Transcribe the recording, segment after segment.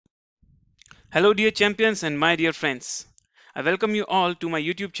Hello, dear champions and my dear friends. I welcome you all to my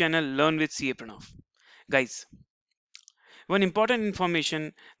YouTube channel Learn with CA Pranav. Guys, one important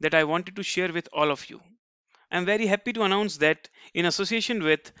information that I wanted to share with all of you. I'm very happy to announce that in association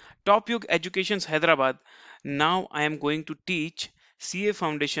with TopYug Educations Hyderabad, now I am going to teach CA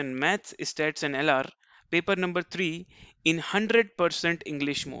Foundation Maths, Stats and LR paper number 3 in 100%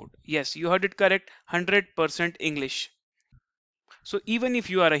 English mode. Yes, you heard it correct, 100% English. So even if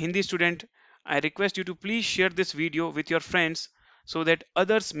you are a Hindi student, I request you to please share this video with your friends so that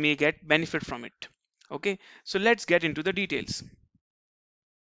others may get benefit from it. Okay, so let's get into the details.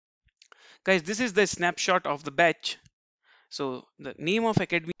 Guys, this is the snapshot of the batch. So the name of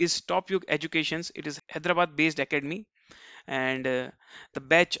academy is TopYug Educations. It is Hyderabad based academy. And the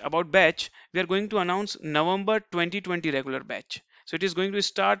batch, about batch, we are going to announce November 2020 regular batch. So it is going to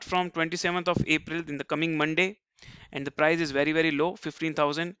start from 27th of April in the coming Monday, and the price is very low,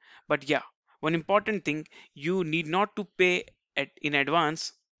 15,000. But yeah, one important thing, you need not to pay in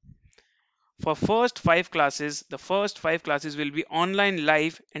advance. For the first five classes will be online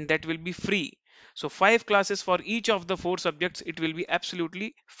live and that will be free. So five classes for each of the four subjects, it will be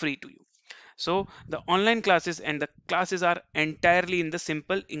absolutely free to you. So the online classes and the classes are entirely in the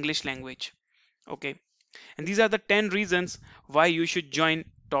simple English language. Okay, and these are the 10 reasons why you should join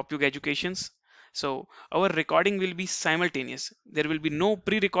TopYug Educations. So our recording will be simultaneous. There will be no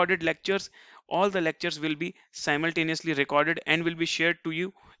pre-recorded lectures. All the lectures will be simultaneously recorded and will be shared to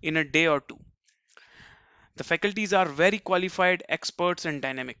you in a day or two. The faculties are very qualified, experts and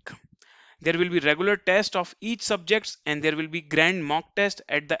dynamic. There will be regular test of each subjects and there will be grand mock test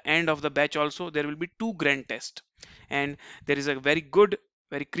at the end of the batch also. There will be two grand tests. And there is a very good,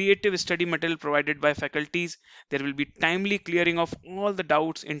 very creative study material provided by faculties. There will be timely clearing of all the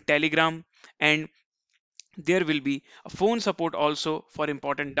doubts in Telegram, and there will be a phone support also for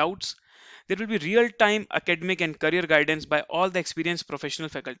important doubts. There will be real-time academic and career guidance by all the experienced professional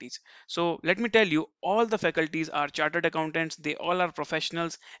faculties. So let me tell you, all the faculties are chartered accountants. They all are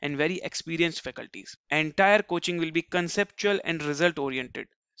professionals and very experienced faculties. Entire coaching will be conceptual and result oriented.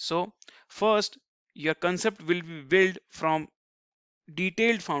 So first, your concept will be built from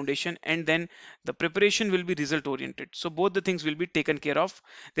detailed foundation, and then the preparation will be result oriented. So both the things will be taken care of.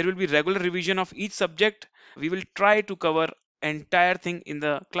 There will be regular revision of each subject. We will try to cover entire thing in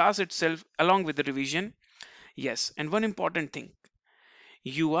the class itself along with the revision. Yes, and one important thing,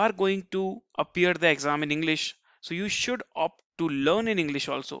 you are going to appear the exam in English, so you should opt to learn in English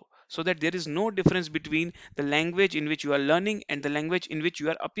also, so that there is no difference between the language in which you are learning and the language in which you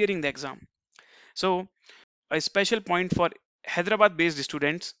are appearing the exam. So a special point for Hyderabad based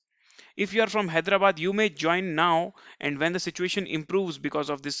students, if you are from Hyderabad, you may join now, and when the situation improves because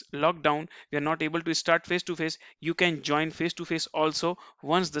of this lockdown, we are not able to start face to face, you can join face to face also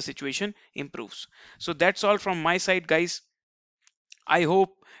once the situation improves. So that's all from my side, guys. I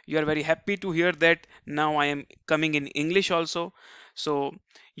hope you are very happy to hear that now I am coming in English also. So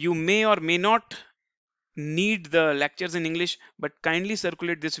you may or may not need the lectures in English, but kindly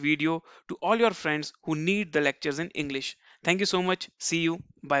circulate this video to all your friends who need the lectures in English. Thank you so much. See you.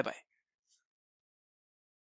 Bye bye.